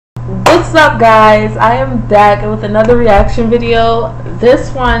What's up, guys? I am back with another reaction video.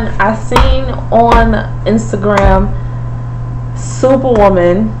 This one I seen on Instagram.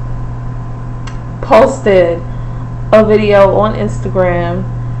 Superwoman posted a video on Instagram.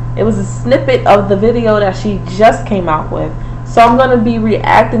 It was a snippet of the video that she just came out with, so I'm going to be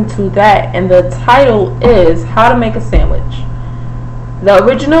reacting to that, and the title is How to Make a Sandwich. The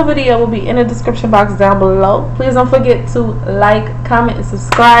original video will be in the description box down below. Please don't forget to like, comment, and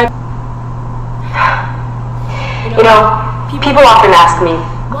subscribe. You know, people often ask me,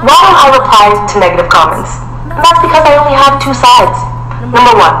 why don't I reply to negative comments? And that's because I only have two sides.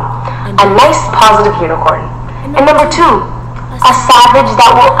 Number one, a nice positive unicorn. And number two, a savage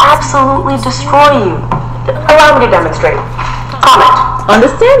that will absolutely destroy you. Allow me to demonstrate. Comment.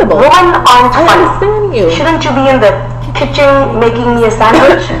 Understandable. Women aren't funny. I understand you. Shouldn't you be in the kitchen making me a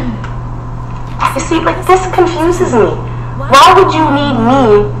sandwich? You see, like, this confuses me. Why would you need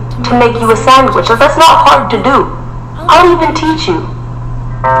me to make you a sandwich? Like, that's not hard to do. I'll even teach you.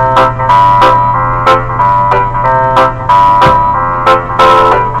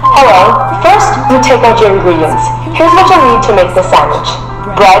 Hello. First, you take out your ingredients. Here's what you'll need to make this sandwich.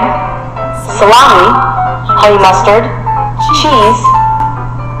 Bread, salami, honey mustard, cheese,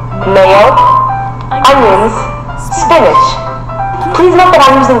 mayo, onions, spinach. Please note that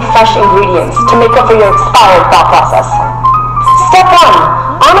I'm using fresh ingredients to make up for your expired thought process. Step 1.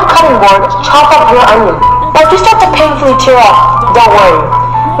 On a cutting board, chop up your onion. Now if you start to painfully tear up, don't worry.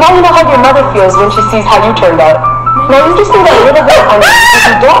 Now you know how your mother feels when she sees how you turned out. Now you just need a little bit of onion because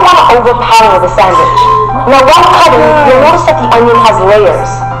you don't want to overpower the sandwich. Now while cutting, you'll notice that the onion has layers,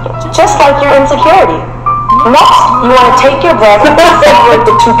 just like your insecurity. Next, you want to take your bread and separate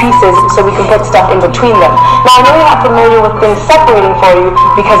the two pieces so we can put stuff in between them. Now, I know you're not familiar with things separating for you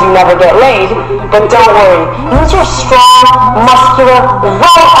because you never get laid, but don't worry. Use your strong, muscular,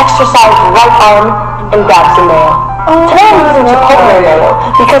 well-exercised right arm and grab some mayo. Today I'm using Chipotle mayo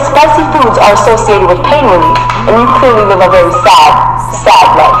because spicy foods are associated with pain relief, and you clearly live a very sad, sad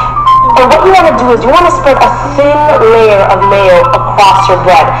life. And what you want to do is you want to spread a thin layer of mayo across your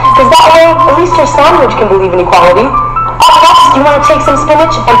bread, because that way at least your sandwich can believe in equality. Up next, you want to take some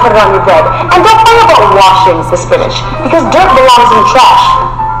spinach and put it on your bread. And don't worry about washing the spinach, because dirt belongs in trash.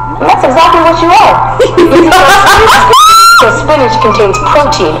 And that's exactly what you are. So spinach contains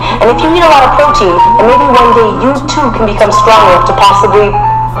protein, and if you eat a lot of protein, and maybe one day you too can become strong enough to possibly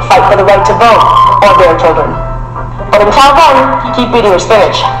fight for the right to vote or bear children. But until then, keep eating your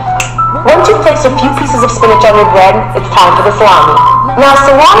spinach. Once you've placed a few pieces of spinach on your bread, it's time for the salami. Now,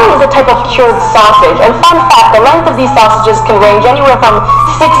 salami is a type of cured sausage, and fun fact, the length of these sausages can range anywhere from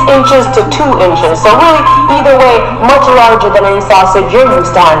 6 inches to 2 inches, so really, either way, much larger than any sausage you're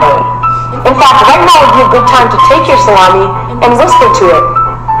used to handling. In fact, right now would be a good time to take your salami and whisper to it.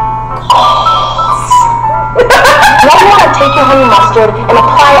 Now you want to take your honey mustard and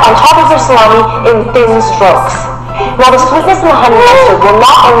apply it on top of your salami in thin strokes. Now the sweetness in the honey mustard will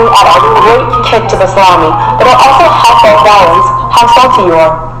not only add a great kick to the salami, but it'll also help out balance how salty you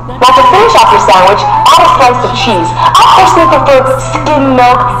are. Now to finish off your sandwich, add a slice of cheese. I personally prefer skim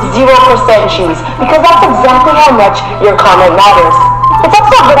milk 0% cheese, because that's exactly how much your comment matters. It's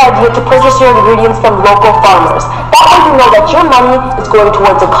also a good idea to purchase your ingredients from local farmers. That way you know that your money is going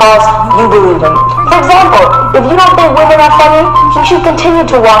towards a cause you believe in. For example, if you don't think women are funny, you should continue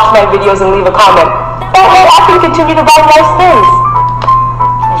to watch my videos and leave a comment. That way I can continue to buy nice things.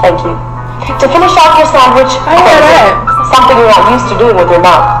 Thank you. To finish off your sandwich, something you're not used to doing with your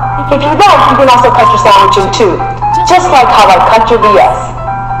mouth. If you don't, you can also cut your sandwich in two, just like how I cut your BS.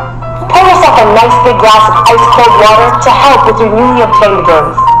 Pour yourself a nice big glass of ice cold water to help with your newly obtained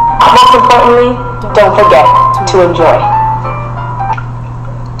burns. Most importantly, don't forget to enjoy.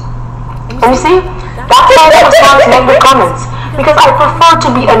 And you see, that's why I respond to negative comments, because I prefer to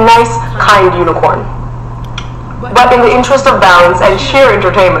be a nice, kind unicorn. But in the interest of balance and sheer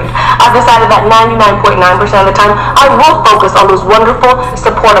entertainment, I've decided that 99.9% of the time, I will focus on those wonderful,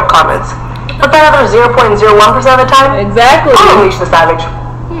 supportive comments. But that other 0.01% of the time, I'll unleash the savage.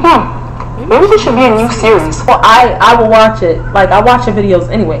 Maybe this should be a new series. Well, I will watch it. Like, I watch your videos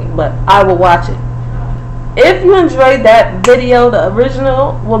anyway, but I will watch it. If you enjoyed that video, the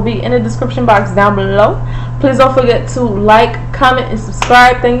original will be in the description box down below. Please don't forget to like, comment, and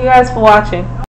subscribe. Thank you guys for watching.